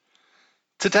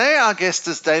Today, our guest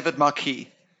is David Marquis.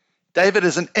 David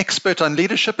is an expert on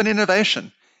leadership and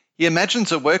innovation. He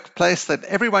imagines a workplace that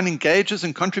everyone engages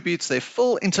and contributes their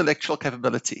full intellectual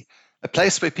capability, a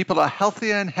place where people are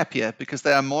healthier and happier because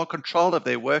they are more in control of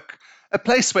their work, a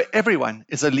place where everyone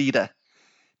is a leader.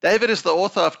 David is the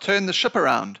author of Turn the Ship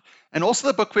Around, and also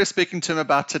the book we're speaking to him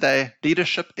about today,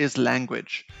 Leadership is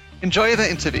Language. Enjoy the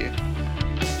interview.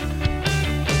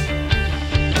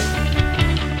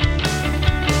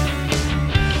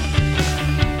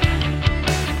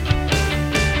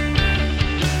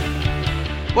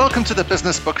 Welcome to the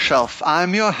Business Bookshelf.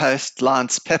 I'm your host,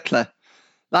 Lance Pepler.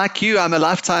 Like you, I'm a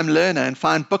lifetime learner and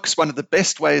find books one of the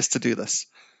best ways to do this.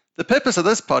 The purpose of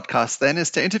this podcast, then,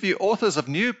 is to interview authors of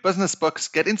new business books,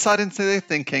 get insight into their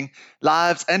thinking,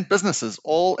 lives, and businesses,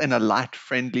 all in a light,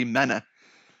 friendly manner.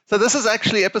 So this is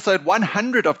actually episode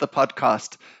 100 of the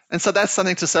podcast, and so that's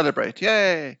something to celebrate.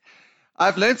 Yay!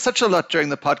 I've learned such a lot during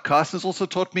the podcast, and it's also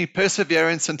taught me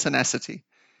perseverance and tenacity.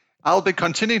 I'll be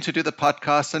continuing to do the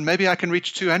podcast, and maybe I can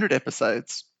reach 200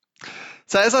 episodes.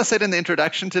 So as I said in the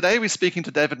introduction, today we're speaking to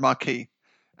David Marquis,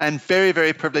 and very,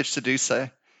 very privileged to do so.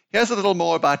 Here's a little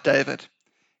more about David.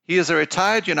 He is a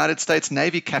retired United States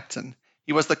Navy captain.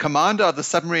 He was the commander of the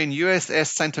submarine USS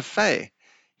Santa Fe.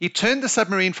 He turned the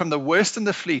submarine from the worst in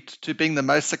the fleet to being the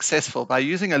most successful by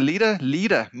using a leader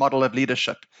model of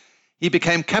leadership. He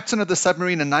became captain of the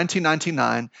submarine in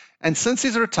 1999, and since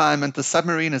his retirement, the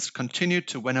submarine has continued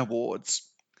to win awards.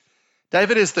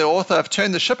 David is the author of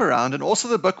Turn the Ship Around and also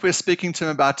the book we're speaking to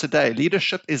him about today,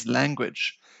 Leadership is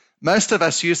Language. Most of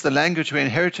us use the language we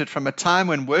inherited from a time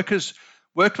when workers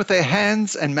worked with their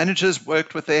hands and managers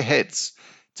worked with their heads.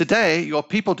 Today, your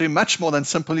people do much more than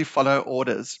simply follow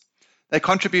orders. They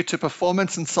contribute to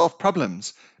performance and solve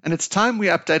problems, and it's time we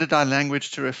updated our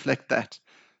language to reflect that.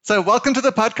 So welcome to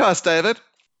the podcast, David.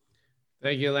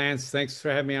 Thank you, Lance. Thanks for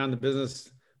having me on the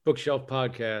Business Bookshelf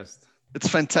podcast. It's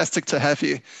fantastic to have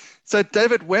you. So,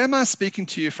 David, where am I speaking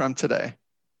to you from today?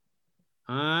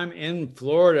 I'm in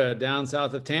Florida, down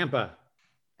south of Tampa.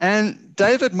 And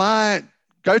David, my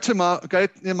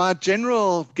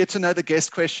general get to know the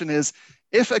guest question is,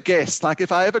 if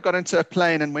I ever got into a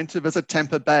plane and went to visit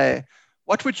Tampa Bay,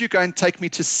 what would you go and take me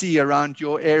to see around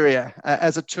your area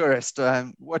as a tourist?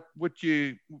 What would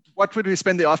we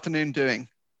spend the afternoon doing?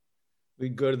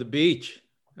 We'd go to the beach,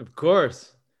 of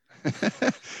course.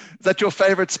 Is that your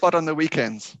favorite spot on the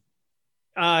weekends?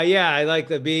 Yeah, I like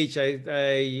the beach.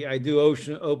 I do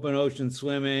open ocean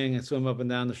swimming and swim up and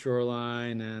down the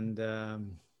shoreline. And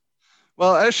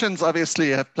well, oceans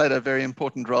obviously have played a very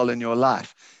important role in your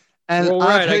life. And well,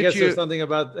 right. I guess there's something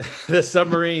about the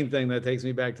submarine thing that takes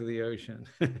me back to the ocean.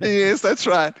 Yes, that's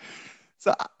right.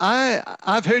 So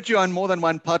I've heard you on more than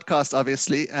one podcast,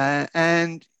 obviously,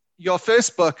 and your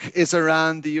first book is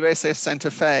around the USS Santa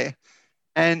Fe.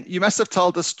 And you must have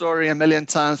told the story a million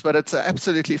times, but it's an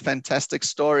absolutely fantastic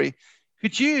story.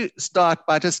 Could you start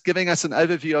by just giving us an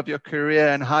overview of your career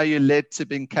and how you led to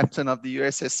being captain of the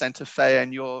USS Santa Fe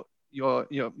and your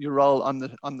role on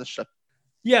the ship?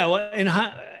 Yeah, well,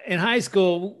 in high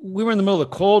school, we were in the middle of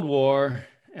the Cold War,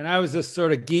 and I was this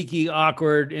sort of geeky,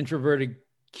 awkward, introverted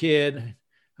kid.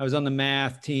 I was on the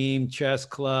math team, chess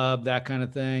club, that kind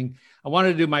of thing. I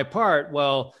wanted to do my part.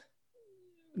 Well,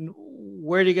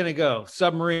 where are you going to go?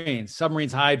 Submarines.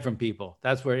 Submarines hide from people.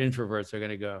 That's where introverts are going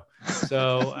to go.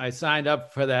 So I signed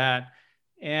up for that,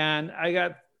 and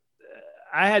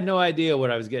I had no idea what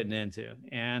I was getting into.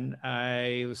 And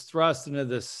I was thrust into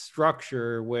this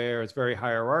structure where it's very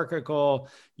hierarchical.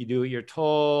 You do what you're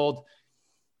told.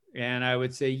 And I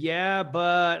would say, yeah,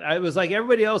 but I was like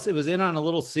everybody else, it was in on a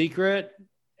little secret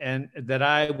and that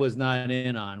I was not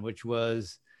in on, which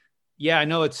was, yeah, I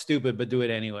know it's stupid, but do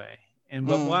it anyway.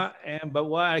 But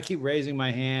why I keep raising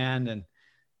my hand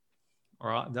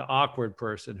or the awkward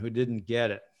person who didn't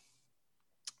get it.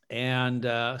 And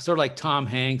sort of like Tom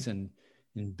Hanks and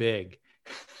Big.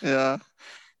 Yeah.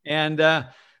 And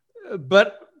but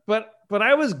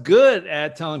I was good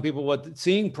at telling people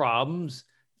seeing problems,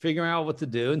 figuring out what to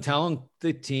do, and telling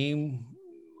the team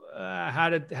how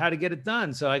to get it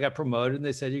done. So I got promoted, and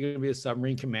they said, you're going to be a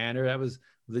submarine commander. That was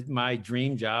my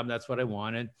dream job. That's what I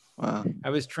wanted. Wow.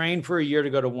 I was trained for a year to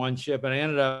go to one ship, and I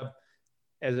ended up,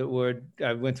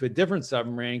 I went to a different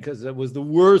submarine because it was the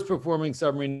worst performing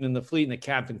submarine in the fleet, and the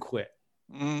captain quit.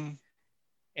 Mm.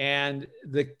 And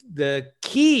the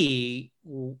key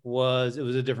was it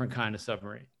was a different kind of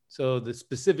submarine. So the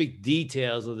specific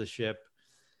details of the ship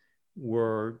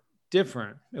were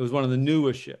different. It was one of the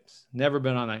newest ships. Never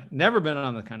been on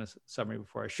the kind of submarine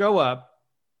before. I show up.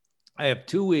 I have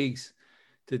 2 weeks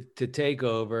to take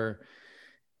over.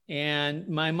 And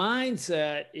my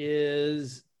mindset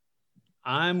is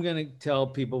I'm going to tell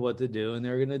people what to do and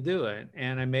they're going to do it.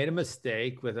 And I made a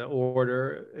mistake with an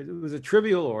order. It was a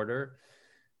trivial order,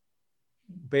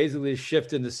 basically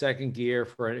shift into second gear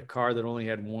for a car that only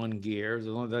had one gear.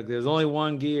 There's only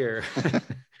one gear,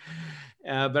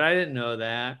 but I didn't know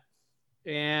that.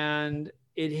 And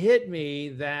it hit me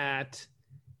that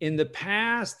in the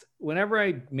past, whenever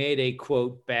I made a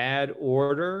quote bad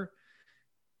order,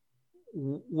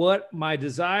 what my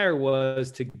desire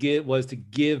was to give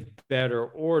better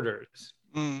orders.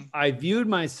 I viewed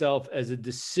myself as a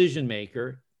decision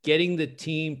maker, getting the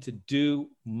team to do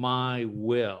my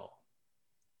will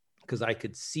because I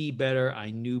could see better,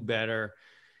 I knew better,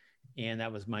 and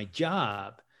that was my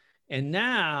job. And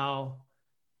now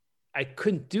I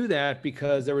couldn't do that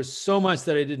because there was so much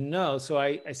that I didn't know. So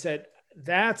I said,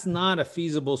 that's not a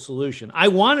feasible solution. I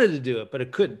wanted to do it, but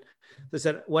it couldn't. They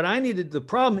said, what I needed, the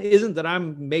problem isn't that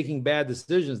I'm making bad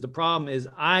decisions. The problem is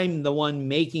I'm the one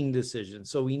making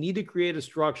decisions. So we need to create a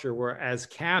structure where as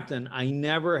captain, I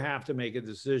never have to make a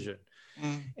decision.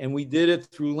 And we did it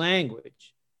through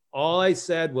language. All I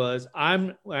said was,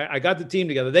 I got the team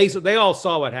together. They all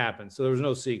saw what happened. So there was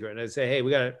no secret. And I'd say, hey, we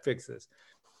got to fix this.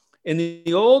 In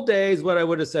the old days, what I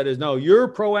would have said is, no, you're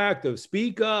proactive,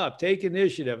 speak up, take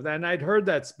initiative. And I'd heard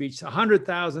that speech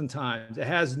 100,000 times. It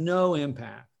has no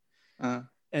impact.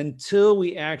 Until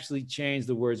we actually change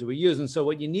the words that we use. And so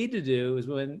what you need to do is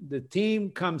when the team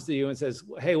comes to you and says,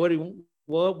 hey, what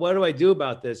do I do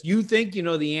about this? You think you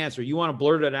know the answer. You want to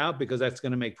blurt it out because that's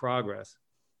going to make progress.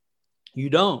 You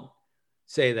don't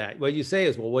say that. What you say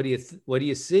is, well, what do you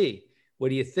see? What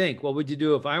do you think? What would you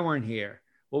do if I weren't here?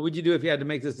 What would you do if you had to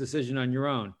make this decision on your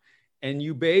own? And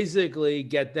you basically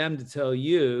get them to tell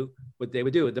you what they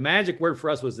would do. The magic word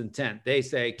for us was intent. They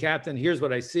say, Captain, here's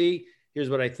what I see. Here's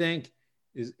what I think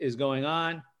is going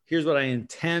on. Here's what I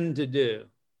intend to do.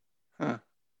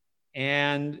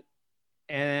 And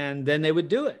then they would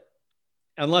do it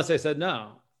unless I said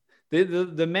no.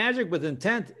 The magic with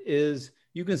intent is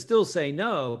you can still say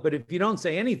no, but if you don't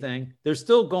say anything, they're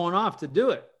still going off to do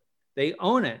it. They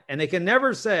own it. And they can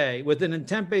never say, with an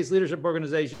intent-based leadership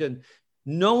organization,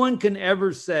 no one can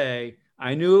ever say,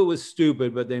 I knew it was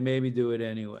stupid, but they made me do it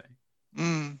anyway.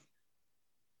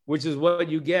 Which is what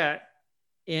you get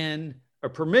in a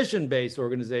permission-based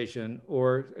organization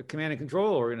or a command and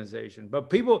control organization.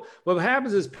 But what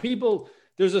happens is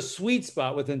there's a sweet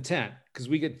spot with intent because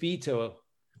we get veto.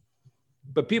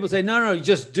 But people say, no, you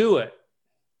just do it.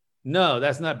 No,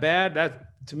 that's not bad.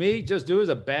 That, to me, just do it is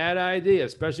a bad idea,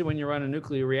 especially when you're running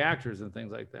nuclear reactors and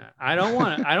things like that. I don't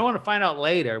want to find out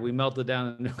later we melted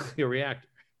down a nuclear reactor.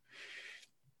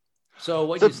 So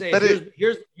what you say,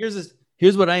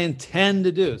 here's what I intend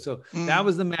to do. So that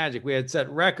was the magic. We had set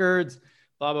records,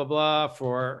 blah, blah, blah,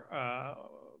 for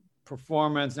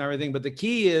performance and everything. But the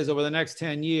key is over the next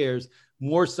 10 years,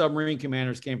 more submarine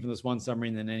commanders came from this one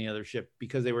submarine than any other ship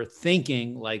because they were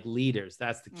thinking like leaders.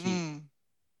 That's the key.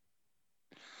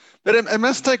 But it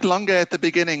must take longer at the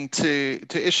beginning to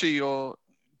issue your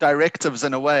directives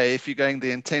in a way if you're going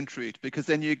the intent route, because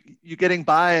then you're getting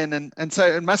buy-in. And so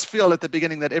it must feel at the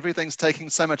beginning that everything's taking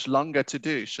so much longer to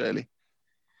do, surely.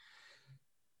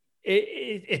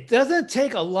 It doesn't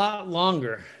take a lot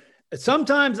longer.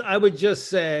 Sometimes I would just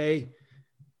say,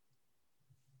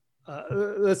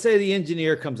 let's say the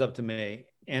engineer comes up to me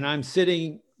and I'm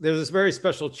sitting, there's this very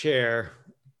special chair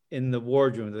in the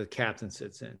wardroom that the captain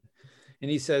sits in. And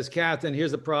he says, Captain,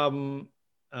 here's the problem.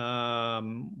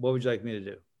 What would you like me to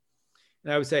do?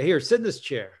 And I would say, here, sit in this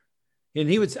chair.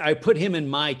 And I put him in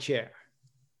my chair.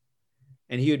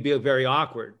 And he would be very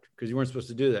awkward because you weren't supposed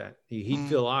to do that. He'd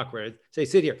feel awkward. I'd say,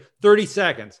 sit here, 30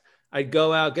 seconds. I'd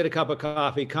go out, get a cup of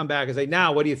coffee, come back and say,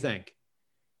 now, what do you think?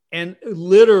 And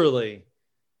literally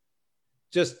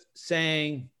just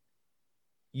saying,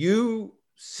 you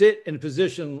sit in a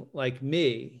position like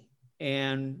me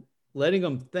and letting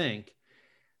him think.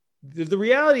 The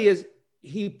reality is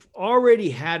he already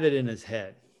had it in his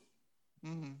head,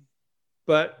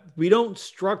 but we don't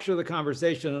structure the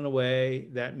conversation in a way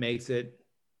that makes it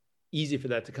easy for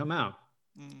that to come out.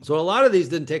 So a lot of these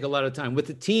didn't take a lot of time with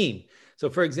the team. So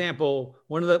for example,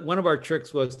 one of our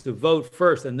tricks was to vote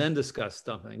first and then discuss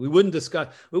something. We wouldn't discuss,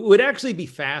 it would actually be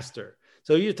faster.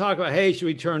 So you talk about, hey, should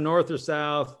we turn north or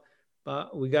south?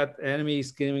 We got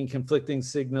enemies giving conflicting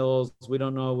signals. We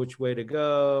don't know which way to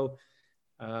go.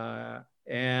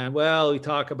 And well, we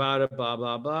talk about it, blah,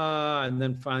 blah, blah, and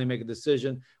then finally make a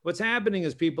decision. What's happening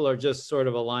is people are just sort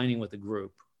of aligning with the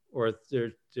group or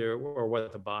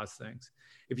what the boss thinks.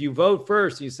 If you vote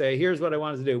first, you say, here's what I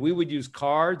wanted to do. We would use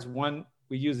cards.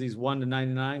 We use these 1 to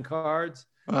 99 cards,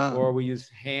 or we use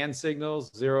hand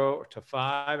signals, 0 to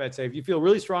 5. I'd say, if you feel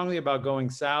really strongly about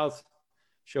going south,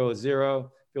 show a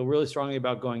 0. Feel really strongly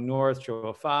about going north, show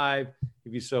a 5.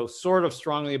 If you so sort of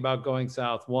strongly about going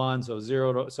south, 1. So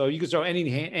 0 to, so you can show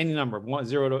any number,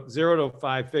 0 to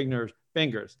 5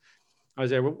 fingers. I was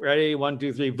there, ready, 1,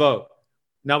 2, 3, vote.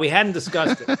 Now we hadn't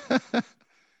discussed it.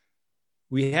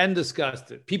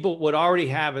 People would already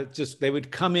have it. Just they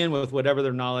would come in with whatever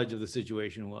their knowledge of the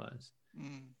situation was.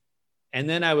 Mm. And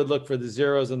then I would look for the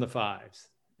 0s and the 5s.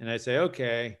 And I'd say,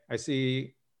 okay, I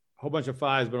see a whole bunch of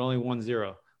 5s, but only 1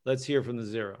 0. Let's hear from the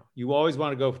 0. You always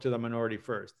want to go to the minority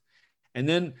first. And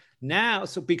then now,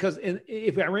 so because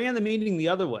if I ran the meeting the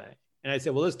other way and I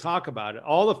said, well, let's talk about it,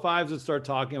 all the 5s would start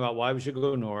talking about why we should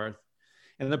go north.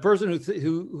 And the person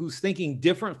who's thinking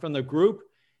different from the group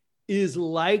is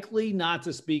likely not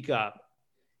to speak up.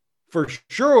 For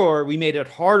sure, we made it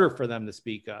harder for them to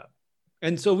speak up.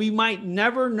 And so we might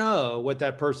never know what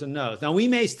that person knows. Now, we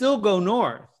may still go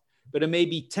north, but it may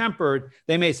be tempered.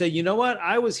 They may say, you know what?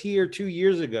 I was here 2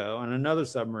 years ago on another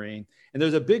submarine, and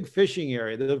there's a big fishing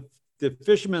area. The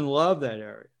fishermen love that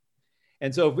area.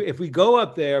 And so if we go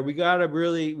up there, we got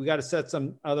to set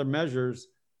some other measures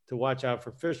to watch out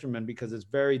for fishermen because it's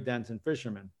very dense in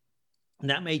fishermen. And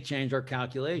that may change our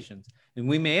calculations. And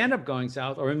we may end up going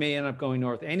south or we may end up going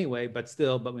north anyway, but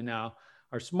we now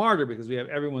are smarter because we have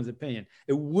everyone's opinion.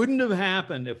 It wouldn't have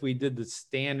happened if we did the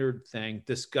standard thing,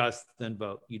 discuss, then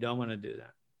vote. You don't want to do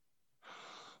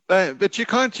that. But you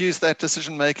can't use that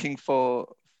decision-making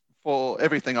for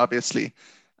everything, obviously.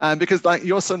 Because like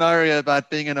your scenario about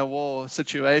being in a war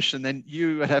situation, then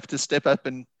you would have to step up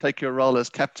and take your role as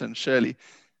captain, surely.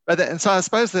 And so I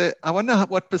suppose I wonder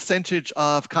what percentage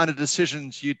of kind of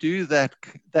decisions you do that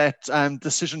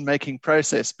decision-making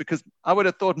process, because I would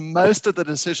have thought most of the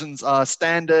decisions are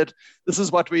standard. This is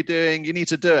what we're doing. You need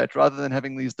to do it, rather than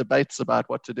having these debates about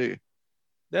what to do.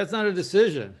 That's not a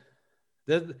decision.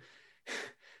 Then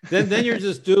you're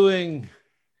just doing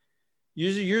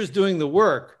the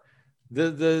work.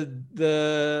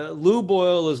 The lube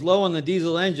oil is low on the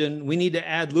diesel engine. We need to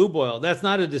add lube oil. That's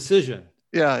not a decision.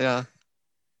 Yeah.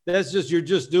 That's just, you're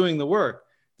just doing the work.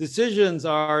 Decisions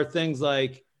are things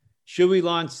like, should we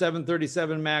launch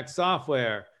 737 MAX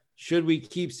software? Should we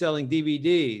keep selling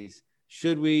DVDs?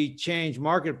 Should we change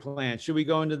market plans? Should we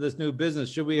go into this new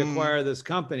business? Should we acquire this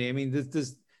company? I mean,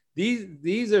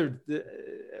 these are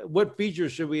what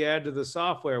features should we add to the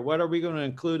software? What are we going to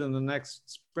include in the next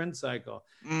sprint cycle?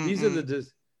 Mm-hmm. These are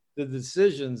the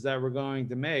decisions that we're going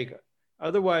to make.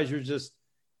 Otherwise, you're just,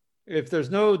 if there's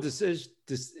no decision,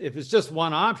 if it's just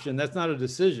one option, that's not a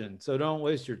decision. So don't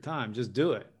waste your time. Just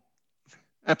do it.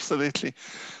 Absolutely.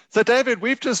 So David,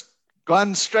 we've just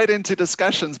gone straight into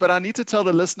discussions, but I need to tell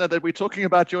the listener that we're talking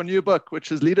about your new book,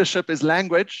 which is Leadership is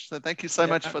Language. So thank you so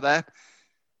much for that.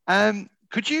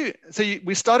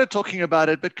 We started talking about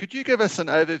it, but could you give us an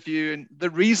overview and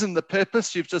the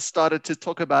purpose? You've just started to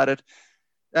talk about it.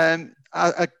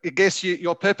 I guess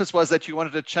your purpose was that you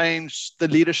wanted to change the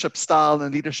leadership style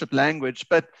and leadership language,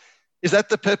 but is that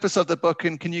the purpose of the book?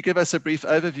 And can you give us a brief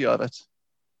overview of it?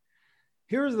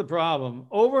 Here's the problem.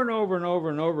 Over and over and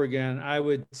over and over again, I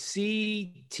would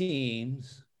see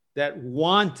teams that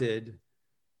wanted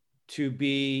to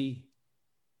be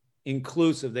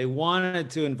inclusive. They wanted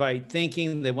to invite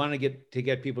thinking. They wanted to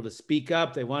get people to speak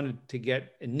up. They wanted to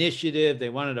get initiative. They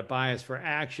wanted a bias for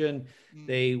action.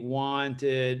 They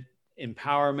wanted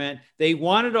empowerment. They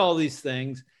wanted all these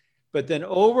things, but then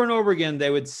over and over again,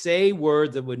 they would say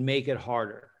words that would make it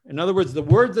harder. In other words, the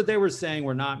words that they were saying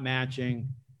were not matching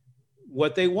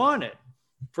what they wanted.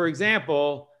 For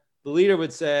example, the leader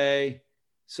would say,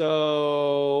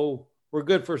 so we're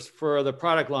good for the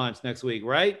product launch next week,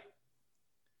 right?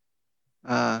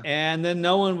 And then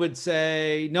no one would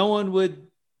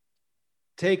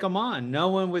take them on. No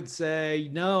one would say,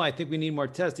 no, I think we need more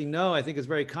testing. No, I think it's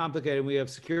very complicated. We have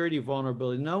security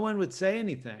vulnerability. No one would say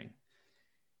anything.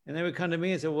 And they would come to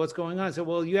me and say, well, what's going on? I said,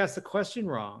 well, you asked the question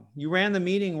wrong. You ran the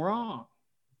meeting wrong.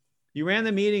 You ran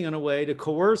the meeting in a way to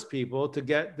coerce people to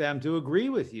get them to agree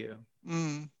with you.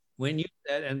 When you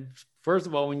said, and first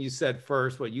of all, when you said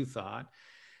first what you thought,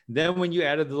 then when you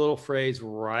added the little phrase,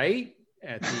 right,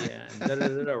 at the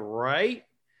end, right?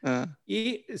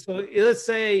 So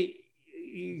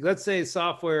let's say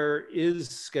software is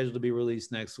scheduled to be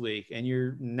released next week, and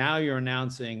you're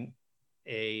announcing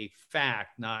a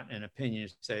fact, not an opinion. You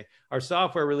say, our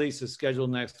software release is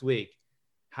scheduled next week.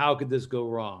 How could this go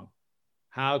wrong?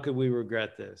 How could we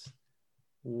regret this?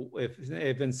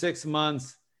 If in 6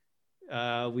 months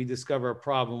we discover a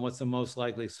problem, what's the most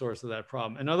likely source of that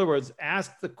problem? In other words,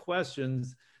 ask the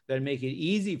questions that make it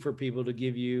easy for people to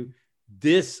give you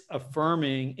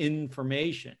disaffirming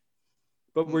information.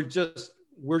 But we're just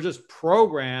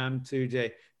programmed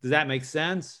to Does that make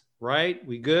sense? Right?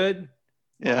 We good?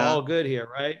 We're Yeah. all good here,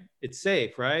 right? It's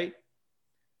safe, right?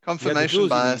 Confirmation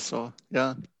bias or,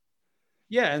 yeah.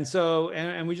 Yeah, and so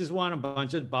and we just want a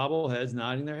bunch of bobbleheads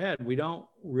nodding their head. We don't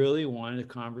really want a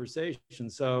conversation.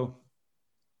 So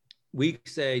we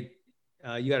say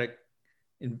you got to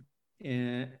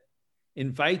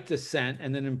invite dissent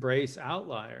and then embrace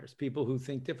outliers, people who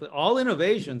think differently. All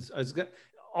innovations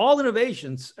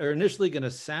are initially going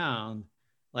to sound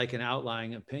like an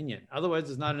outlying opinion. Otherwise,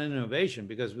 it's not an innovation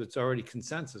because it's already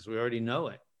consensus. We already know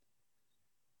it.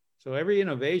 So every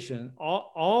innovation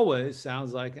always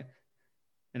sounds like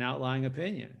an outlying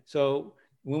opinion. So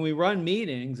when we run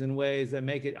meetings in ways that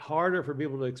make it harder for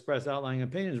people to express outlying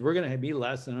opinions, we're going to be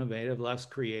less innovative, less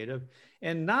creative,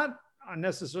 and not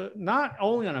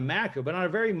only on a macro, but on a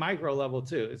very micro level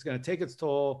too. It's going to take its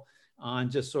toll on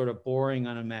just sort of boring,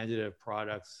 unimaginative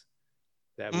products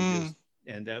that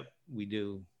we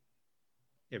do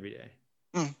every day.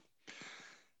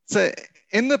 So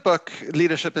in the book,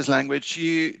 Leadership is Language,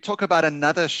 you talk about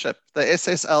another ship, the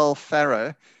SSL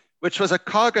Pharaoh, which was a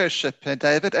cargo ship,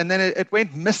 David, and then it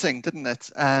went missing, didn't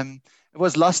it? It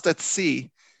was lost at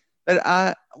sea.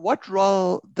 But what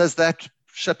role does that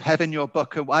ship have in your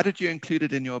book, and why did you include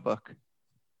it in your book?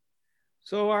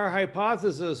 So our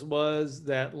hypothesis was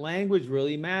that language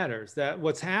really matters, that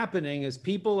what's happening is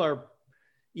people are,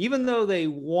 even though they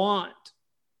want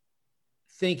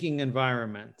thinking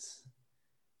environments,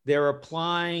 they're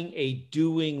applying a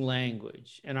doing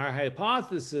language. And our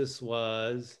hypothesis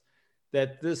was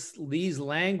that these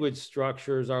language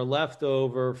structures are left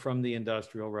over from the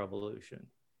Industrial Revolution.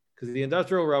 Because the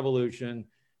Industrial Revolution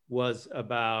was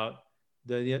about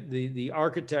the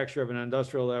architecture of an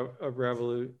Industrial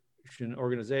Revolution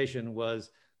organization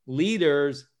was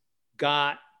leaders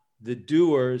got the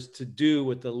doers to do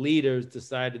what the leaders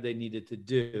decided they needed to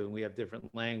do. And we have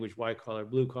different language, white collar,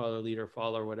 blue collar, leader,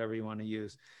 follower, whatever you want to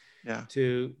use,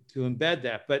 to embed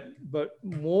that. But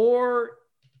more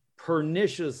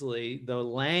perniciously, the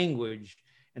language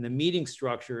and the meeting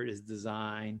structure is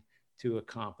designed to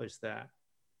accomplish that.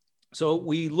 So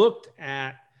we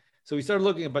started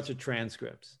looking at a bunch of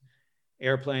transcripts,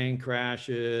 airplane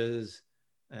crashes,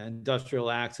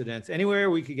 industrial accidents, anywhere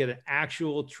we could get an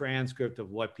actual transcript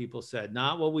of what people said,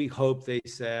 not what we hoped they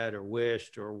said or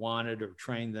wished or wanted or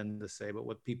trained them to say, but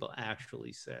what people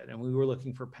actually said. And we were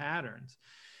looking for patterns.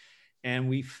 And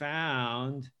we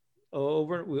found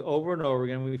over and over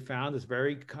again, we found this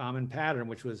very common pattern,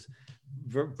 which was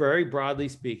very broadly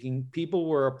speaking, people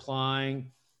were applying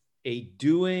a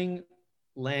doing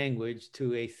language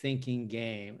to a thinking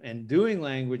game. And doing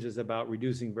language is about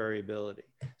reducing variability.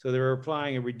 So they were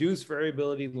applying a reduced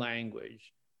variability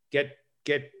language, get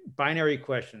binary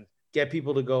questions, get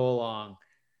people to go along,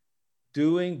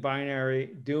 doing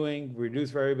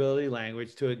reduced variability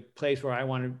language to a place where I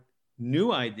wanted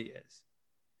new ideas.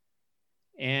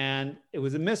 And it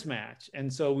was a mismatch.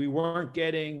 And so we weren't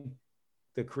getting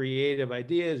the creative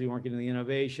ideas. We weren't getting the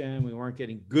innovation. We weren't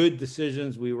getting good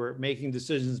decisions. We were making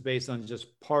decisions based on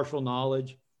just partial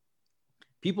knowledge.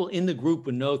 People in the group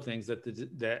would know things that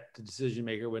the decision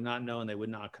maker would not know, and they would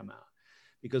not come out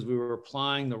because we were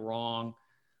applying the wrong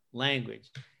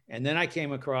language. And then I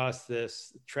came across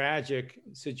this tragic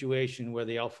situation where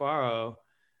the El Faro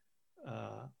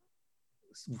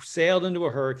sailed into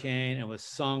a hurricane and was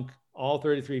sunk. All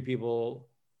 33 people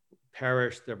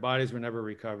perished. Their bodies were never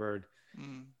recovered.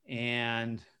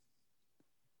 And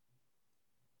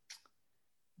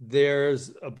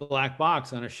there's a black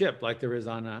box on a ship like there is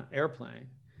on an airplane.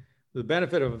 The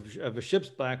benefit of a ship's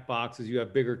black box is you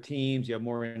have bigger teams, you have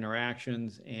more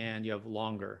interactions, and you have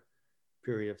longer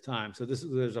period of time. So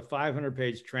there's a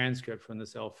 500-page transcript from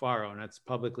this El Faro, and that's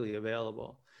publicly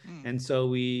available. And so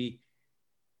we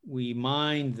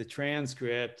mined the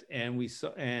transcript,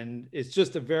 and it's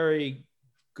just a very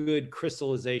good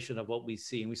crystallization of what we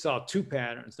see. And we saw two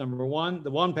patterns. Number one, the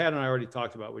one pattern I already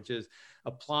talked about, which is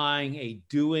applying a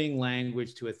doing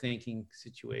language to a thinking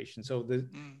situation. So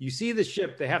you see the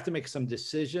ship, they have to make some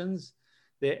decisions,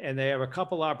 and they have a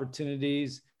couple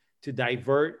opportunities to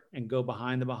divert and go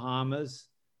behind the Bahamas,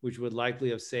 which would likely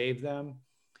have saved them.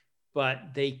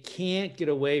 But they can't get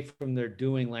away from their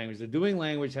doing language. The doing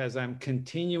language has them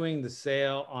continuing the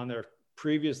sail on their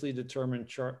previously determined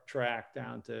track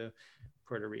down to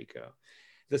Puerto Rico.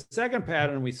 The second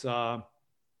pattern we saw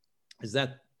is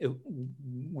that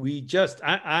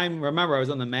I remember I was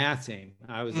on the math team.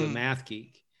 I was a math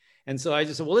geek. And so I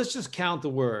just said, well, let's just count the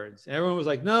words. And everyone was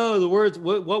like, no, the words,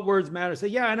 what words matter? I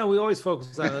said, yeah, I know, we always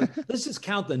focus on it. Let's just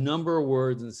count the number of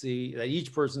words and see that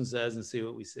each person says and see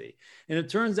what we see. And it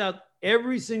turns out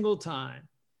every single time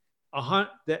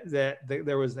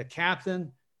there was the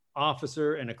captain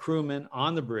officer and a crewman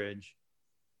on the bridge.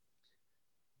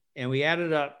 And we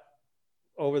added up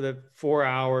over the 4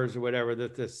 hours or whatever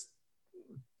that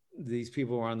these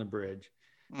people were on the bridge.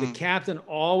 The captain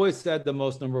always said the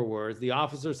most number of words. The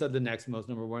officer said the next most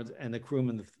number of words, and the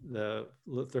crewman the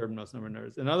third most number of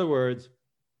words. In other words,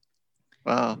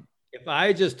 wow. If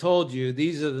I just told you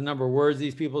these are the number of words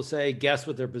these people say, guess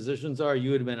what their positions are,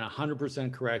 you would have been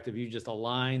 100% correct if you just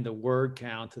aligned the word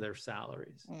count to their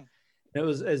salaries. It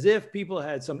was as if people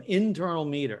had some internal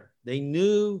meter. They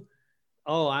knew,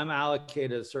 oh, I'm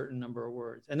allocated a certain number of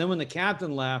words. And then when the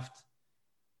captain left,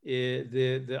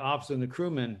 the officer and the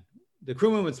crewman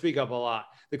would speak up a lot.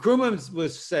 The crewman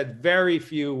said very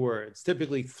few words.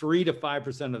 Typically 3 to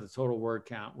 5% of the total word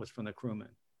count was from the crewman.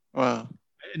 Wow.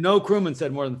 No crewman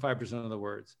said more than 5% of the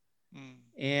words.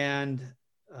 And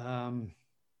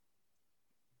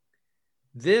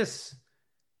this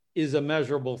is a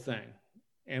measurable thing.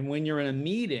 And when you're in a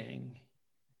meeting,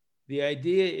 the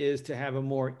idea is to have a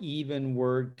more even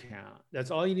word count.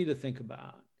 That's all you need to think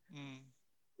about.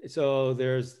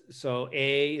 So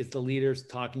A is the leaders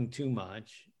talking too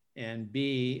much, and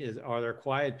B are there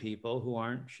quiet people who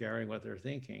aren't sharing what they're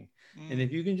thinking. And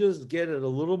if you can just get it a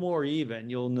little more even,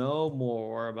 you'll know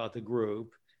more about the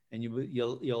group, and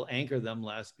you'll anchor them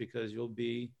less, because you'll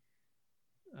be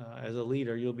as a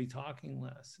leader, you'll be talking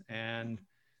less. And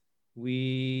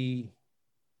we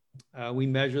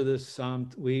measure this.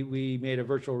 We made a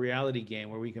virtual reality game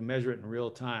where we can measure it in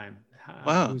real time.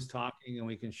 Who's talking, and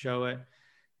we can show it.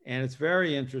 And it's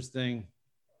very interesting.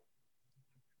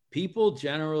 People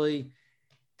generally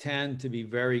tend to be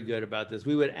very good about this.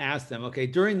 We would ask them, okay,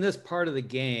 during this part of the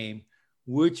game,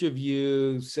 which of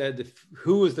you said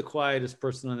who was the quietest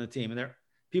person on the team? And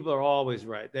people are always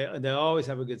right. They always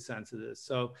have a good sense of this.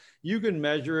 So you can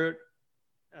measure it.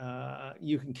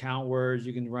 You can count words.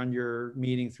 You can run your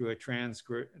meeting through a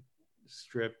transcript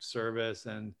service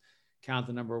and count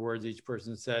the number of words each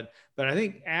person said. But I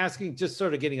think asking, just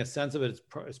sort of getting a sense of it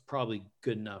is probably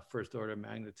good enough, first order of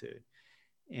magnitude.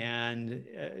 And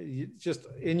just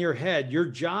in your head, your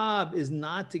job is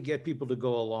not to get people to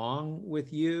go along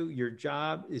with you. Your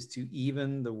job is to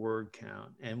even the word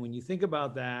count. And when you think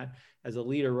about that as a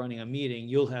leader running a meeting,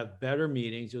 you'll have better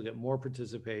meetings, you'll get more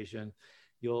participation,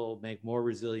 you'll make more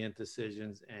resilient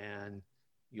decisions, and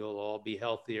you'll all be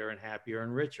healthier and happier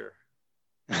and richer.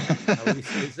 How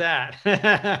easy is that?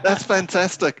 That's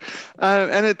fantastic.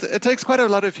 And it takes quite a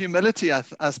lot of humility,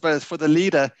 I suppose, for the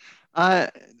leader.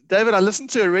 David, I listened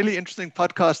to a really interesting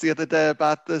podcast the other day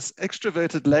about this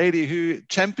extroverted lady who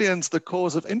champions the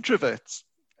cause of introverts.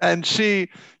 And she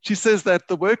says that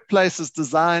the workplace is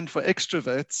designed for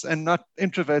extroverts and not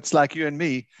introverts like you and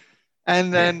me.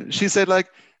 And then she said, like,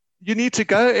 you need to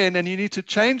go in and you need to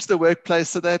change the workplace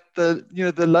so that the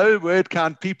low word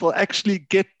count people actually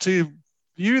get to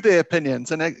view their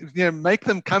opinions and make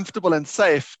them comfortable and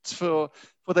safe for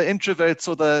the introverts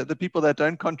or the people that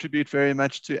don't contribute very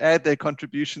much to add their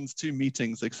contributions to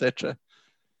meetings, etc.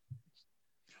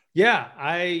 Yeah,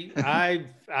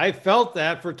 I felt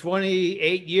that for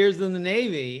 28 years in the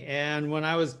Navy, and when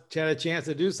I had a chance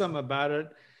to do something about it,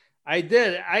 I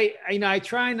did. I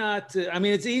try not to. I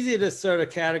mean, it's easy to sort of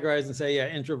categorize and say, yeah,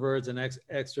 introverts and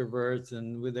extroverts,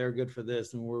 and they're good for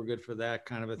this and we're good for that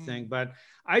kind of a thing. But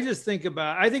I think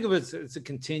of it as a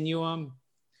continuum.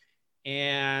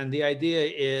 And the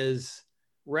idea is,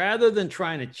 rather than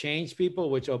trying to change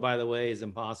people, which, oh, by the way, is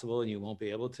impossible and you won't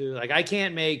be able to, like, I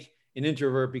can't make an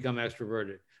introvert become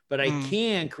extroverted, but I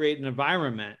can create an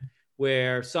environment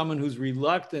where someone who's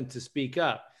reluctant to speak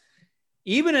up,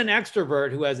 even an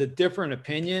extrovert who has a different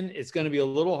opinion, it's going to be a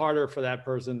little harder for that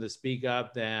person to speak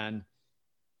up than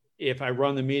if I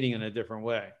run the meeting in a different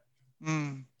way.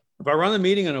 If I run the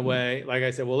meeting in a way, like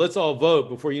I said, well, let's all vote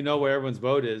before you know where everyone's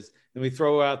vote is. Then we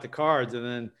throw out the cards, and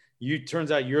then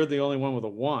turns out you're the only one with a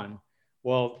 1.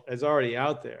 Well, it's already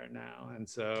out there now. And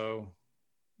so,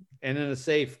 and in a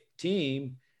safe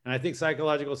team, and I think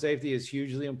psychological safety is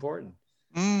hugely important.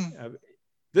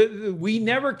 We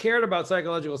never cared about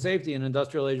psychological safety in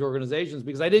industrial age organizations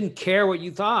because I didn't care what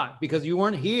you thought, because you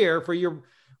weren't here for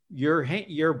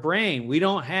your brain. We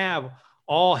don't have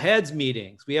all heads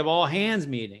meetings. We have all hands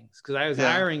meetings because I was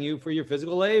hiring you for your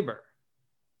physical labor.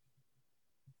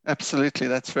 Absolutely.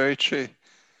 That's very true.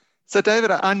 So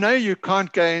David, I know you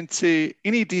can't go into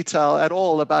any detail at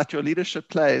all about your leadership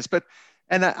plays,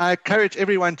 and I encourage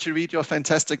everyone to read your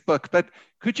fantastic book, but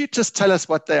could you just tell us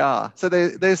what they are? So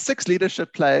there's 6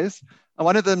 leadership plays, and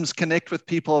one of them is connect with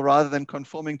people rather than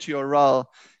conforming to your role.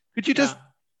 Could you just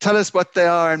tell us what they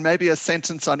are and maybe a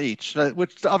sentence on each,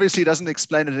 which obviously doesn't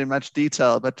explain it in much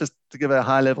detail, but just to give a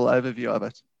high-level overview of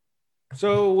it?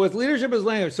 So with leadership as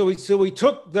language, so we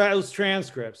took those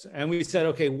transcripts and we said,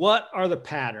 okay, what are the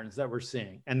patterns that we're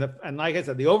seeing? And like I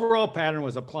said, the overall pattern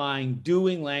was applying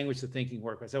doing language to thinking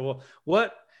work. I said, well,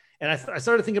 what? And I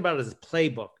started thinking about it as a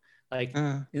playbook. Like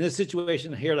in this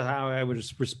situation, here's how I would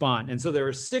respond. And so there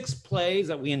are 6 plays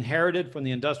that we inherited from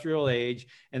the industrial age,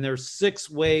 and there are 6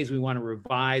 ways we want to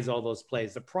revise all those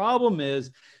plays. The problem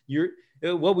is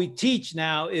what we teach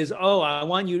now is,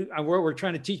 we're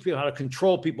trying to teach people how to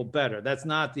control people better. That's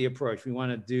not the approach. We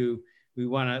want to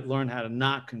learn how to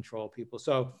not control people.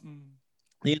 So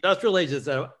the industrial age is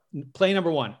play number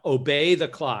 1, obey the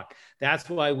clock. That's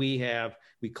why we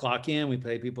clock in, we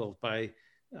pay people by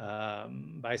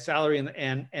salary,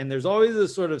 and there's always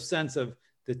this sort of sense of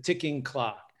the ticking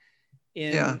clock.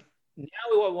 Now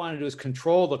what we want to do is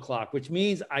control the clock, which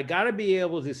means I got to be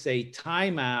able to say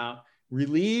time out,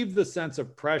 relieve the sense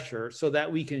of pressure so that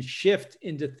we can shift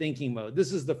into thinking mode.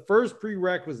 This is the first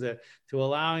prerequisite to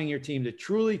allowing your team to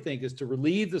truly think, is to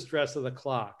relieve the stress of the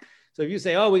clock. So if you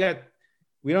say,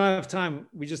 we don't have time,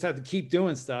 we just have to keep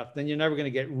doing stuff, then you're never going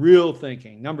to get real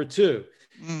thinking. Number 2,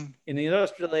 in the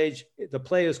industrial age, the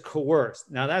play is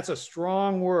coerced. Now that's a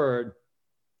strong word,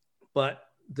 but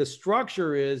the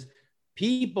structure is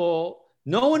no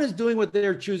one is doing what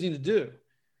they're choosing to do.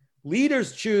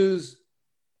 Leaders choose.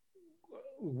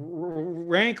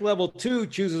 Rank level 2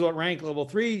 chooses what rank level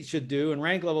 3 should do, and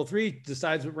rank level 3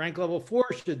 decides what rank level 4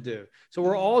 should do. So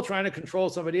we're all trying to control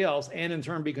somebody else and in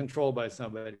turn be controlled by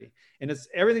somebody. And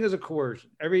everything is a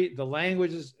coercion. The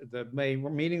languages, the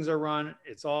meetings are run,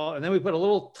 it's all, and then we put a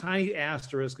little tiny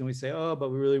asterisk and we say,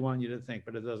 but we really want you to think,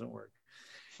 but it doesn't work.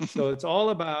 So it's all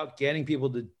about getting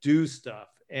people to do stuff.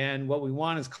 And what we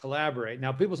want is collaborate.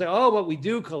 Now people say, but we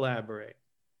do collaborate.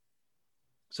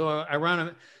 So I run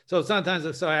them. So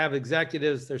sometimes, I have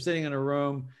executives, they're sitting in a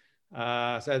room. So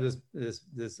I had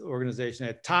this organization, I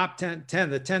had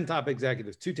the 10 top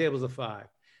executives, 2 tables of 5.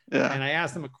 Yeah. And I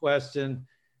asked them a question,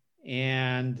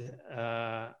 and it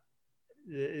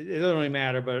doesn't really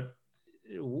matter, but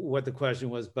what the question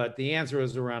was, but the answer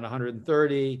was around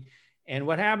 130. And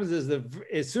what happens is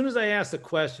as soon as I ask the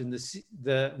question,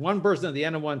 the one person at the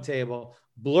end of one table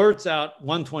blurts out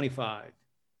 125.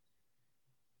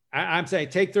 I'm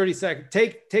saying take 30 seconds,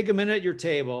 take a minute at your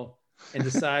table and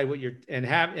decide what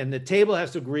and the table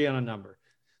has to agree on a number.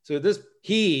 So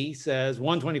he says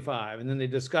 125, and then they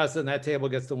discuss it, and that table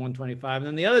gets to 125, and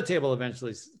then the other table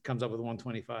eventually comes up with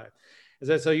 125.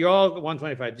 So you're all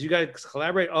 125. Did you guys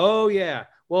collaborate? Oh yeah.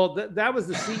 Well, that was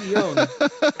the CEO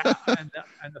and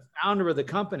the founder of the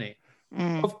company.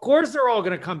 Of course, they're all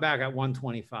going to come back at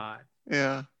 125.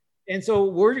 Yeah. And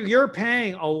so you're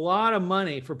paying a lot of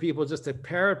money for people just to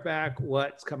parrot back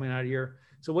what's coming out of your.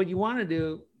 So what you want to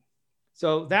do,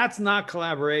 so that's not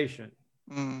collaboration.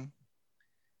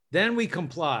 Then we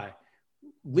comply.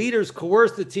 Leaders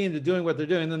coerce the team to doing what they're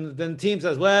doing. Then the team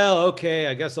says, well, okay,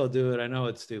 I guess I'll do it. I know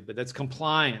it's stupid. That's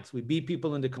compliance. We beat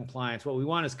people into compliance. What we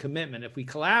want is commitment. If we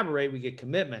collaborate, we get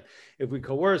commitment. If we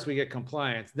coerce, we get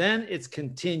compliance. Then it's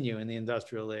continue in the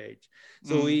industrial age.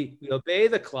 So we obey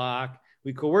the clock.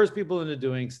 We coerce people into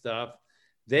doing stuff.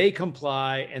 They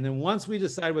comply. And then once we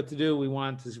decide what to do, we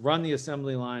want to run the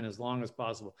assembly line as long as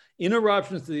possible.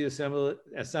 Interruptions to the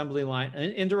assembly line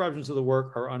and interruptions to the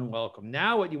work are unwelcome.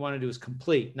 Now what you want to do is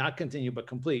complete, not continue, but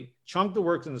complete. Chunk the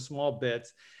work into small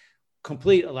bits.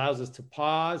 Complete allows us to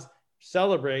pause,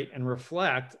 celebrate, and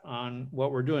reflect on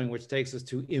what we're doing, which takes us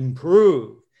to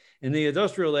improve. In the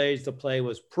industrial age, the play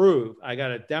was prove. I got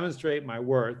to demonstrate my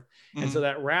worth. And so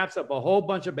that wraps up a whole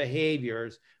bunch of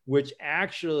behaviors which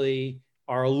actually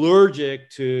are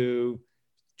allergic to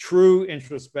true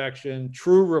introspection,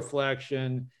 true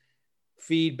reflection,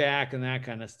 feedback, and that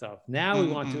kind of stuff. Now we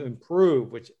want to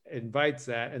improve, which invites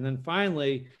that. And then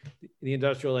finally, the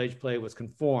industrial age play was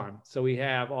conform. So we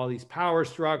have all these power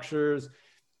structures.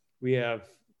 We have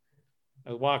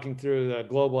walking through the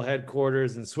global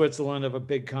headquarters in Switzerland of a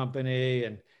big company,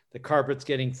 and the carpet's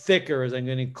getting thicker as I'm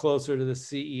getting closer to the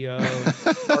CEO,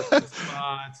 and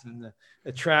spots, and the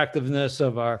attractiveness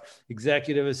of our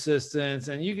executive assistants.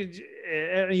 And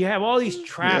you have all these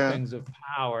trappings of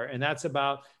power, and that's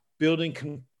about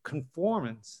building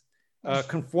conformance,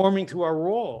 conforming to our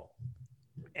role.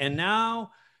 And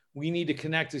now we need to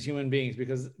connect as human beings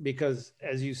because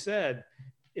as you said,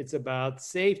 it's about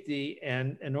safety.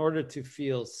 And in order to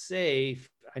feel safe,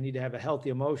 I need to have a healthy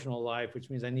emotional life, which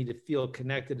means I need to feel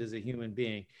connected as a human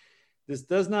being. This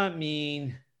does not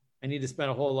mean I need to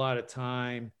spend a whole lot of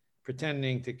time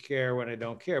pretending to care when I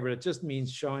don't care, but it just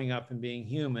means showing up and being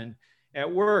human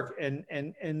at work and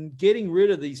getting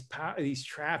rid of these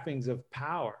trappings of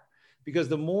power. Because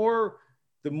the more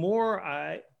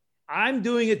I'm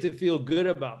doing it to feel good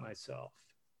about myself.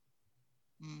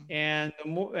 Mm. And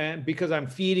and because I'm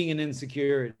feeding an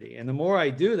insecurity. And the more I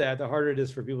do that, the harder it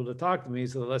is for people to talk to me.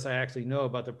 So the less I actually know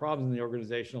about the problems in the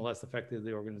organization, the less effective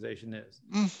the organization is.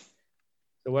 Mm.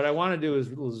 So what I want to do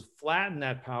is flatten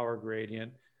that power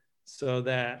gradient so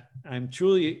that I'm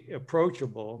truly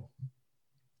approachable,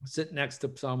 sit next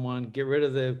to someone, get rid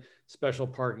of the special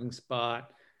parking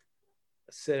spot,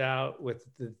 sit out with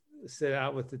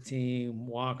the team,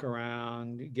 walk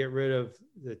around, get rid of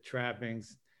the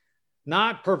trappings.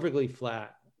 Not perfectly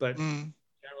flat, but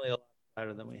generally a lot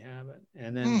flatter than we have it.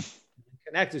 And then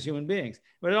connect as human beings.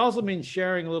 But it also means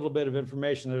sharing a little bit of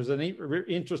information. There's an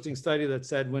interesting study that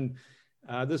said when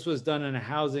this was done in a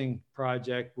housing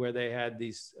project where they had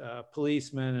these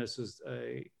policemen, this was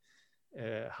a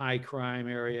high crime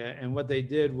area. And what they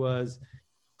did was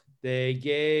they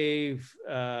gave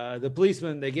the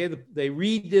policemen, they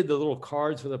redid the little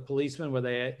cards for the policemen where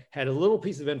they had a little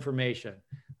piece of information.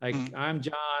 Like, I'm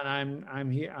John, I'm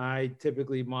here. I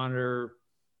typically monitor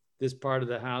this part of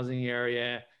the housing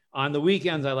area. On the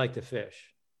weekends, I like to fish.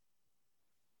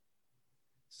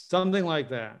 Something like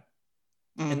that.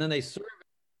 And then they surveyed.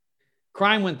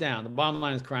 Crime went down. The bottom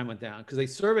line is crime went down because they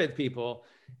surveyed people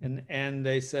and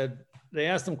they said, they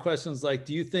asked them questions like,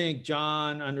 do you think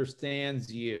John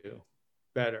understands you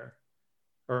better?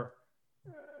 Or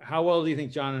how well do you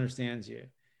think John understands you?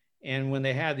 And when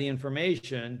they had the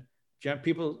information,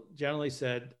 people generally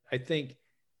said, I think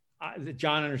that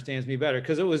John understands me better,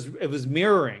 because it was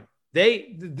mirroring.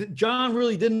 John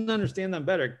really didn't understand them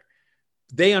better.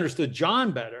 They understood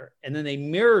John better, and then they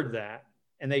mirrored that,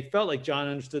 and they felt like John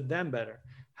understood them better.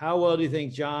 How well do you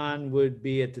think John would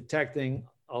be at detecting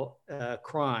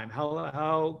crime?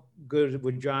 How good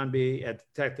would John be at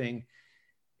detecting?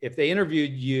 If they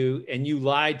interviewed you and you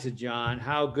lied to John,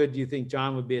 how good do you think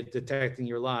John would be at detecting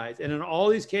your lies? And in all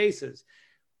these cases,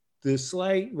 the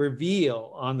slight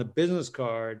reveal on the business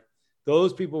card,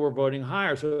 those people were voting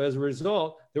higher. So as a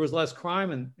result, there was less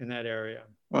crime in that area.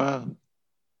 Wow.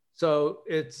 So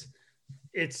it's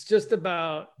just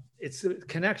about, it's a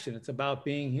connection. It's about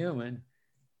being human,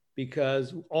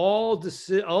 because all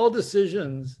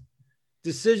decisions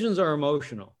are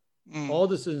emotional. All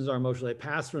decisions are emotional. They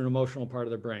pass through an emotional part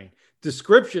of the brain.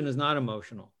 Description is not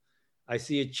emotional. I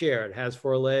see a chair. It has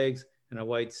 4 legs and a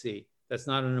white seat. That's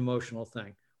not an emotional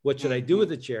thing. What should I do with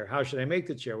the chair? How should I make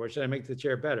the chair? What should I make the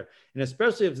chair better? And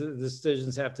especially if the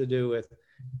decisions have to do with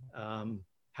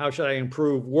how should I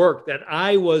improve work that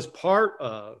I was part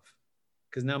of?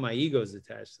 Because now my ego is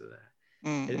attached to that.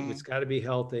 It's got to be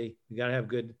healthy. We got to have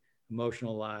good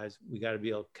emotional lives. We got to be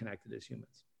able to connect as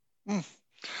humans.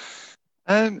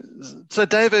 So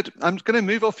David, I'm going to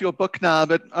move off your book now,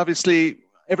 but obviously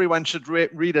everyone should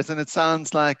read it. And it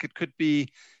sounds like it could be,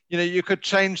 you could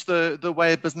change the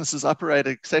way businesses operate,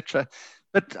 etc.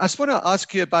 But I just want to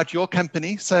ask you about your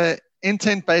company. So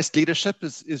Intent-Based Leadership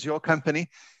is your company.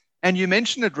 And you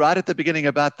mentioned it right at the beginning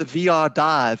about the VR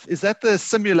dive. Is that the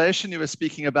simulation you were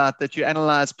speaking about, that you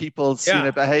analyze people's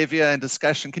behavior and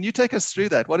discussion? Can you take us through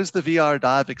that? What is the VR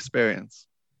dive experience?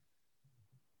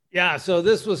 Yeah, so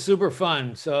this was super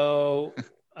fun. So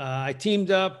I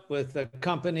teamed up with a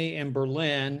company in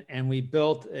Berlin, and we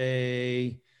built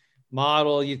a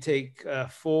model. You take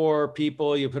 4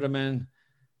 people, you put them in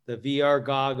the VR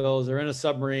goggles, they're in a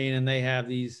submarine, and they have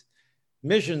these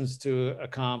missions to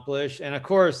accomplish. And of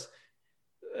course,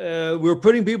 we're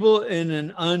putting people in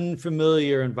an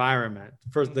unfamiliar environment.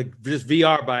 First, just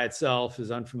VR by itself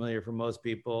is unfamiliar for most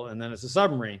people, and then it's a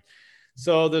submarine.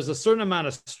 So there's a certain amount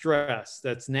of stress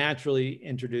that's naturally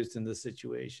introduced in this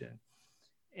situation.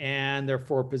 And there are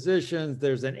 4 positions.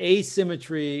 There's an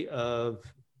asymmetry of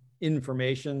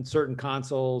information. Certain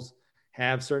consoles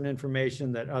have certain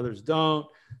information that others don't.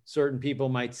 Certain people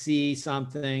might see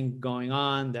something going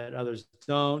on that others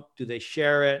don't. Do they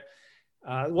share it?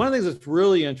 One of the things that's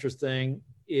really interesting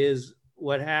is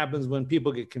what happens when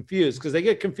people get confused, because they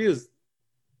get confused.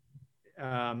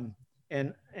 And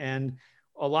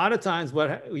a lot of times what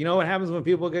happens when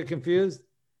people get confused?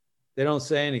 They don't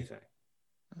say anything.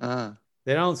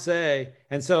 They don't say.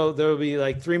 And so there will be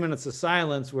like 3 minutes of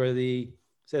silence where the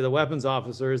weapons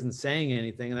officer isn't saying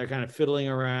anything, and they're kind of fiddling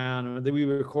around. And we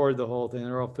record the whole thing.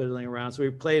 They're all fiddling around. So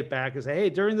we play it back and say, hey,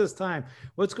 during this time,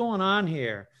 what's going on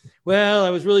here? Well, I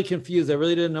was really confused. I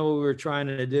really didn't know what we were trying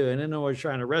to do. I didn't know we were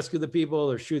trying to rescue the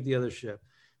people or shoot the other ship.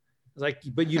 I was like,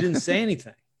 but you didn't say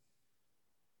anything.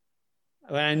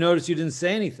 I noticed you didn't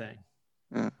say anything.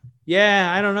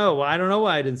 Yeah, I don't know. Well, I don't know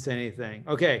why I didn't say anything.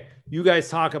 Okay, you guys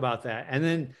talk about that. And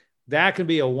then that can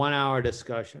be a 1-hour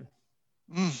discussion.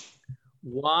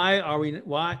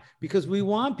 Why? Because we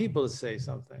want people to say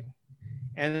something.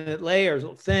 And it layers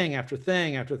thing after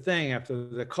thing after thing after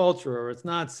the culture, or it's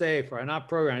not safe, or I'm not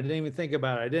programmed. I didn't even think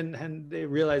about it. I didn't and they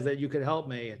realized that you could help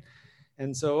me.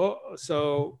 And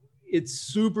so it's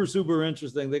super, super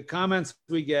interesting. The comments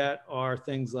we get are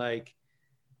things like,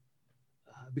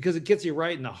 because it gets you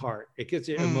right in the heart. It gets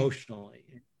you emotionally.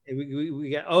 We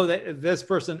get, oh, this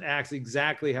person acts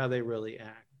exactly how they really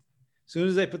act. As soon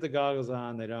as they put the goggles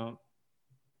on, they don't.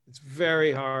 It's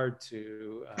very hard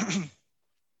to.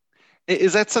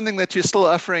 Is that something that you're still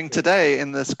offering today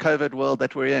in this COVID world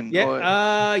that we're in?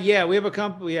 Yeah, yeah, we have a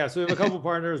couple. Yeah, so we have a couple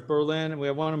partners, Berlin, and we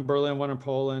have one in Berlin, one in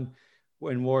Poland,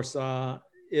 in Warsaw.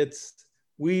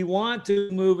 We want to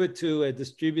move it to a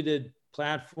distributed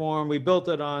platform. We built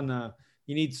it on.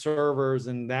 You need servers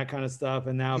and that kind of stuff,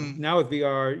 and now with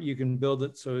VR, you can build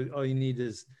it. So all you need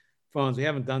is phones. We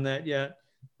haven't done that yet,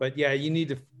 but yeah, you need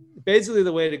to. Basically,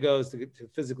 the way to go is to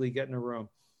physically get in a room,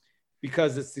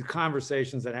 because it's the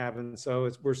conversations that happen.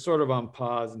 So we're sort of on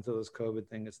pause until this COVID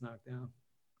thing is knocked down.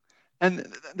 And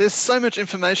there's so much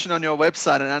information on your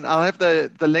website, and I'll have the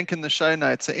link in the show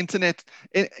notes. So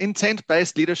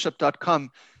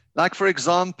intentbasedleadership.com. Like, for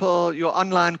example, your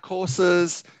online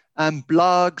courses,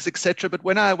 blogs, etc. But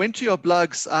when I went to your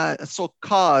blogs, I saw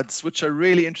cards, which are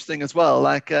really interesting as well,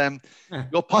 like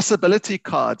your possibility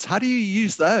cards. How do you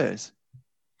use those?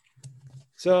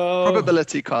 So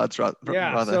probability cards, rather.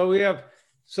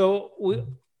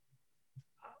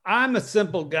 I'm a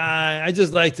simple guy. I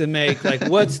just like to make, like,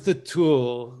 what's the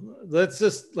tool? Let's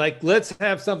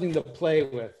have something to play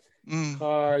with.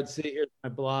 Cards. See, here's my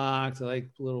blocks. I like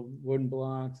little wooden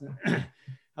blocks. I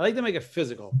like to make it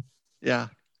physical. Yeah.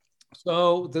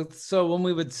 So when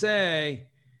we would say,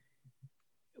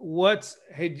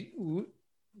 hey,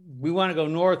 we want to go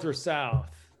north or south,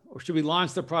 or should we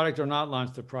launch the product or not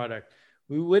launch the product?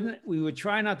 We would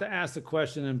try not to ask the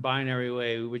question in binary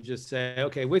way. We would just say,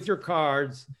 okay, with your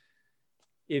cards,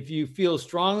 if you feel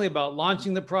strongly about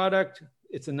launching the product,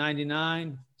 it's a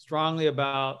 99. Strongly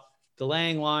about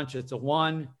delaying launch, it's a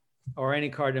 1, or any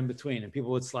card in between. And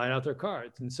people would slide out their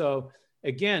cards. And so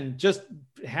again, just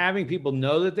having people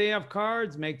know that they have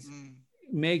cards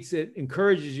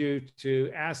encourages you to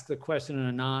ask the question in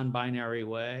a non-binary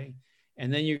way.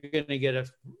 And then you're going to get a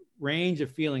range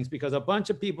of feelings, because a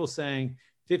bunch of people saying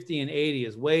 50 and 80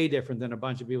 is way different than a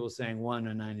bunch of people saying 1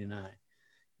 and 99.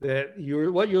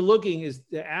 What you're looking is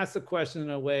to ask the question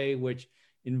in a way which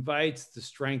invites the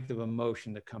strength of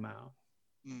emotion to come out.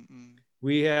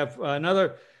 We have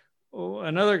another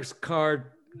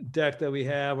card deck that we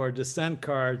have, our Descent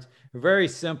cards, are very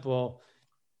simple.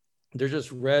 They're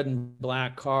just red and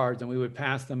black cards, and we would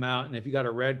pass them out. And if you got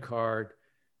a red card,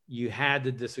 you had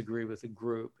to disagree with a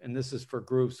group. And this is for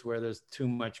groups where there's too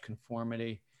much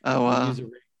conformity. Oh, wow. We use a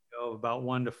ratio of about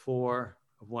 1 to 4.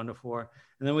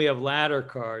 And then we have ladder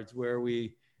cards where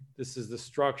this is the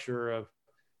structure of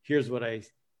here's what I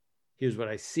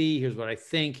see, here's what I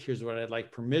think, here's what I'd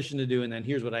like permission to do, and then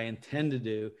here's what I intend to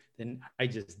do. Then I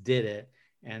just did it.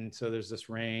 And so there's this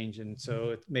range. And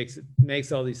so it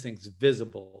makes all these things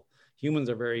visible. Humans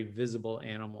are very visible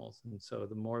animals. And so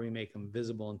the more we make them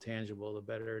visible and tangible, the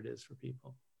better it is for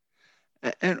people.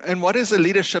 And what is a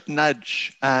leadership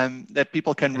nudge that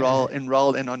people can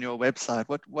enroll in on your website?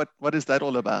 What is that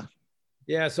all about?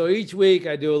 Yeah, so each week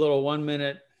I do a little 1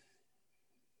 minute,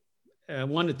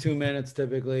 1 to 2 minutes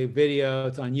typically, video.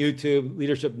 It's on YouTube.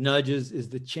 Leadership Nudges is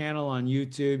the channel on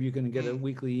YouTube. You can get a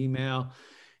weekly email.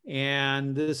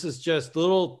 And this is just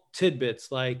little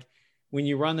tidbits, like when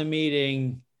you run the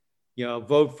meeting,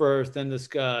 vote first, then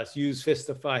discuss, use Fist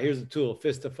to 5. Here's a tool,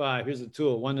 Fist to 5. Here's a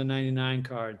tool, 1 to 99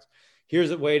 cards.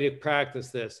 Here's a way to practice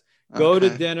this. Go to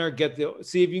dinner,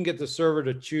 see if you can get the server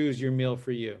to choose your meal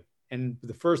for you. And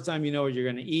the first time you know what you're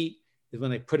going to eat is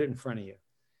when they put it in front of you.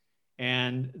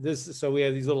 And so we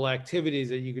have these little activities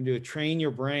that you can do to train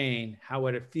your brain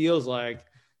what it feels like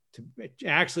to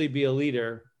actually be a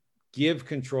leader, give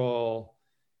control,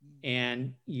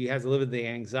 and you have to live with the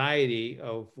anxiety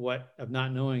of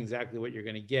not knowing exactly what you're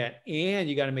going to get. And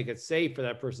you got to make it safe for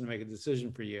that person to make a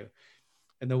decision for you.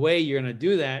 And the way you're going to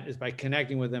do that is by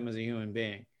connecting with them as a human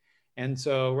being. And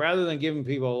so rather than giving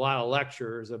people a lot of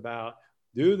lectures about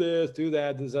do this, do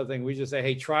that, this other thing, we just say,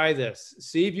 hey, try this.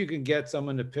 See if you can get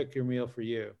someone to pick your meal for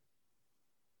you.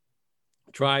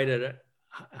 Try it at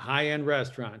a high-end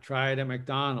restaurant. Try it at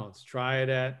McDonald's. Try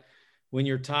it when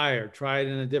you're tired. Try it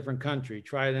in a different country.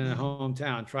 Try it in a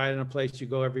hometown. Try it in a place you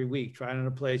go every week. Try it in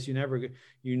a place you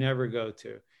never go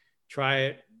to. Try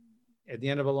it at the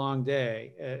end of a long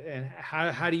day. And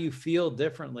how do you feel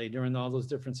differently during all those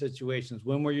different situations?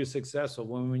 When were you successful?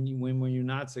 When were you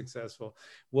not successful?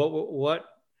 What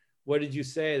did you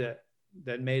say that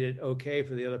that made it okay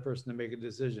for the other person to make a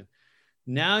decision.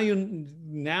 Now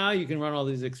you can run all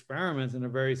these experiments in a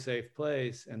very safe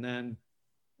place, and then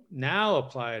now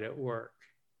apply it at work.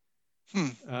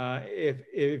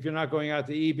 If you're not going out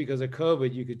to eat because of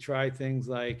COVID, you could try things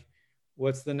like,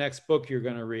 what's the next book you're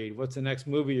going to read? What's the next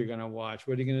movie you're going to watch?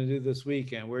 What are you going to do this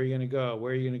weekend? Where are you going to go?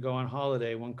 Where are you going to go on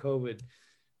holiday when COVID,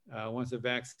 once the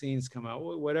vaccines come out,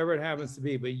 whatever it happens to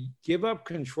be. But give up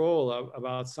control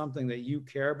about something that you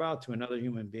care about to another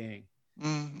human being.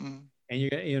 Mm-hmm. And you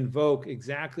invoke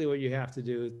exactly what you have to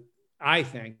do, I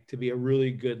think, to be a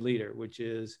really good leader, which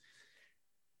is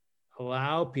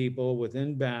allow people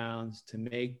within bounds to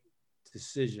make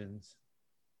decisions.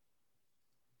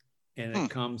 And it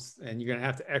comes, and you're going to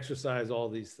have to exercise all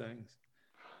these things.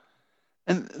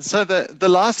 And so the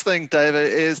last thing,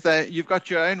 David, is that you've got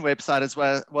your own website as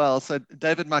well. So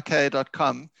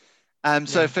davidmarquet.com.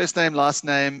 So first name, last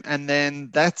name, and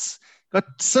then that's got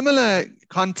similar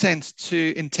content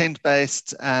to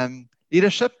intent-based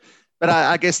leadership. But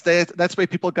I guess that's where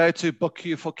people go to book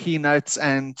you for keynotes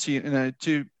and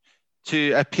to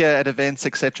appear at events,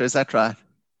 etc. Is that right?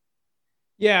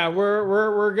 Yeah,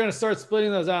 we're going to start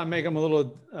splitting those out and make them a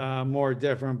little more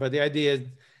different. But the idea is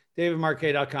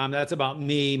davidmarquet.com. That's about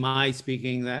me, my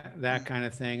speaking, that kind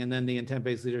of thing. And then the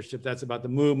intent-based leadership, that's about the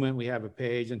movement. We have a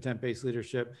page, Intent-Based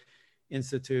Leadership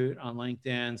Institute on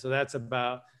LinkedIn. So that's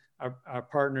about our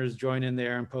partners join in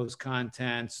there and post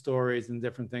content, stories, and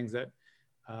different things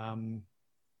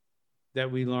that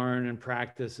we learn and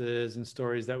practices and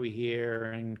stories that we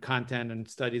hear and content and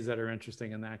studies that are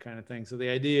interesting and that kind of thing. So the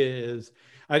idea is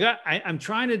I'm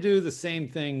trying to do the same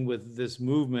thing with this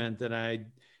movement that I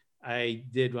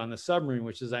did on the submarine,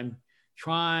 which is I'm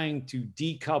trying to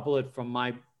decouple it from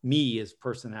me as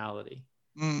personality.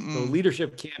 Mm-hmm. So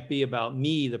leadership can't be about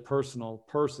me, the personal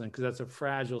person, because that's a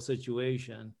fragile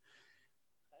situation.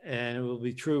 And it will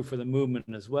be true for the movement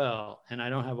as well. And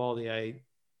I don't have all the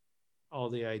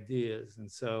ideas.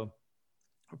 And so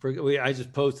I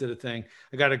just posted a thing.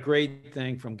 I got a great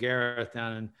thing from Gareth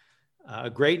a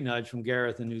great nudge from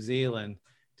Gareth in New Zealand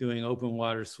doing open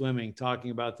water swimming, talking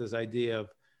about this idea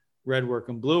of red work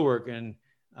and blue work. And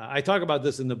I talk about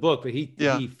this in the book, but he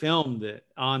filmed it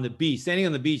on the beach, standing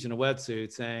on the beach in a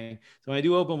wetsuit saying, so when I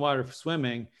do open water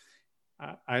swimming,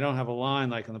 I don't have a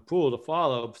line like in the pool to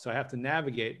follow, so I have to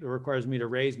navigate. It requires me to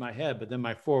raise my head, but then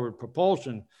my forward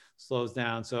propulsion slows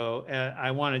down. So I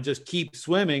want to just keep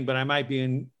swimming, but I might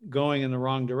be going in the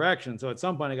wrong direction. So at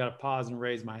some point I got to pause and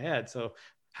raise my head. So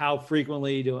how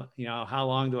frequently how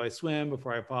long do I swim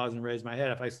before I pause and raise my head?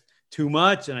 If I too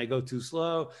much and I go too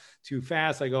slow, too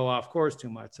fast, I go off course too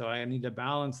much. So I need to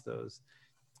balance those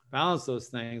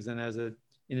things. And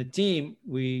in a team,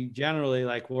 we generally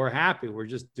we're happy. We're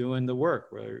just doing the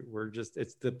work. We're just,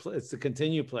 it's the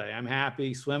continue play. I'm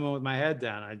happy swimming with my head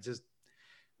down. I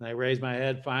raise my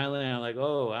head finally and I'm like,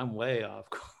 oh, I'm way off.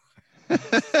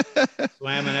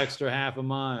 Swam an extra half a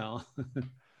mile.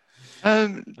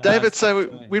 David,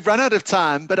 so we've run out of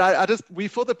time, but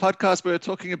before the podcast, we were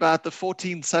talking about the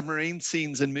 14 submarine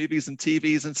scenes in movies and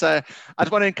TVs. And so I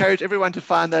just want to encourage everyone to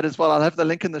find that as well. I'll have the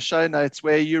link in the show notes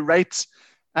where you rate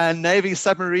Navy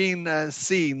submarine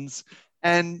scenes,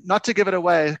 and not to give it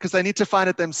away because they need to find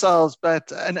it themselves,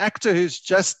 but an actor who's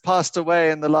just passed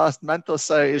away in the last month or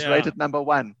so is rated number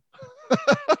 1.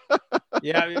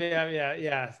 Yeah. I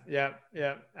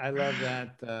love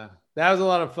that. That was a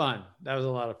lot of fun.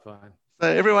 So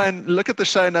everyone look at the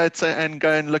show notes and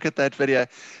go and look at that video.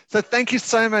 So thank you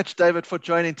so much, David, for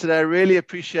joining today. I really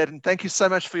appreciate it. And thank you so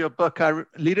much for your book,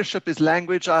 Leadership is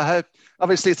Language. I hope,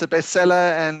 obviously it's a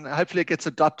bestseller and hopefully it gets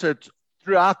adopted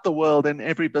throughout the world in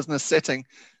every business setting.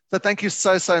 So thank you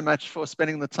so much for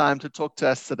spending the time to talk to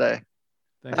us today.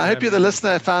 I hope you, the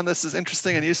listener, found this as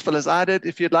interesting and useful as I did.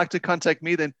 If you'd like to contact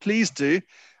me, then please do.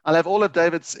 I'll have all of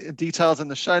David's details in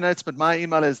the show notes, but my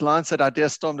email is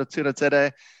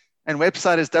lance@ideastorm.co.za and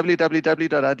website is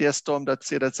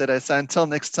www.ideastorm.co.za. So until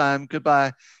next time,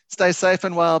 goodbye. Stay safe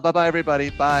and well. Bye-bye, everybody.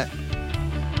 Bye.